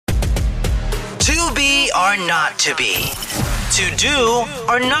be or not to be. To do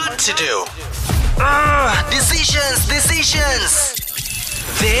or not to do. Decisions.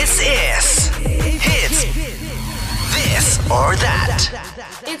 This is Hits This or That.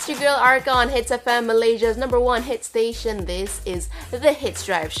 It's your girl Arka on Hits FM, Malaysia's #1 hit station. This is the Hits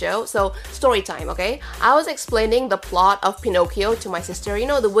Drive show. So, story time, okay? I was explaining the plot of Pinocchio to my sister. You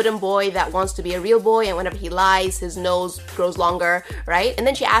know, the wooden boy that wants to be a real boy, and whenever he lies, his nose grows longer, right? And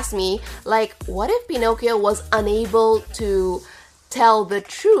then she asked me, like, what if Pinocchio was unable to tell the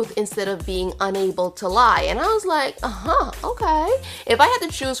truth instead of being unable to lie? And I was like, okay. If I had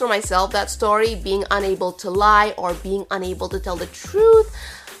to choose for myself that story, being unable to lie or being unable to tell the truth,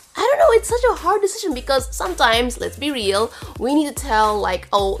 I don't know, it's such a hard decision because sometimes, let's be real, we need to tell like,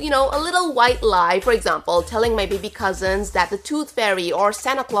 a little white lie. For example, telling my baby cousins that the Tooth Fairy or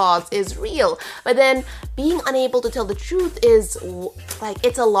Santa Claus is real. But then being unable to tell the truth is like,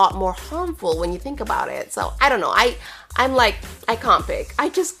 it's a lot more harmful when you think about it. So I don't know, I'm like, I can't pick. I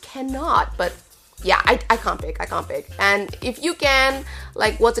just cannot. But yeah, I can't pick. And if you can,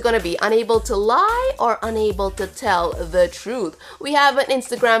 like, what's it gonna be? Unable to lie or unable to tell the truth? We have an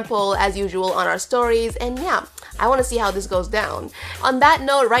Instagram poll as usual on our stories, and yeah, I want to see how this goes down. On that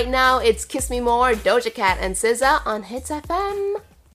note, right now it's Kiss Me More, Doja Cat and SZA on Hits FM.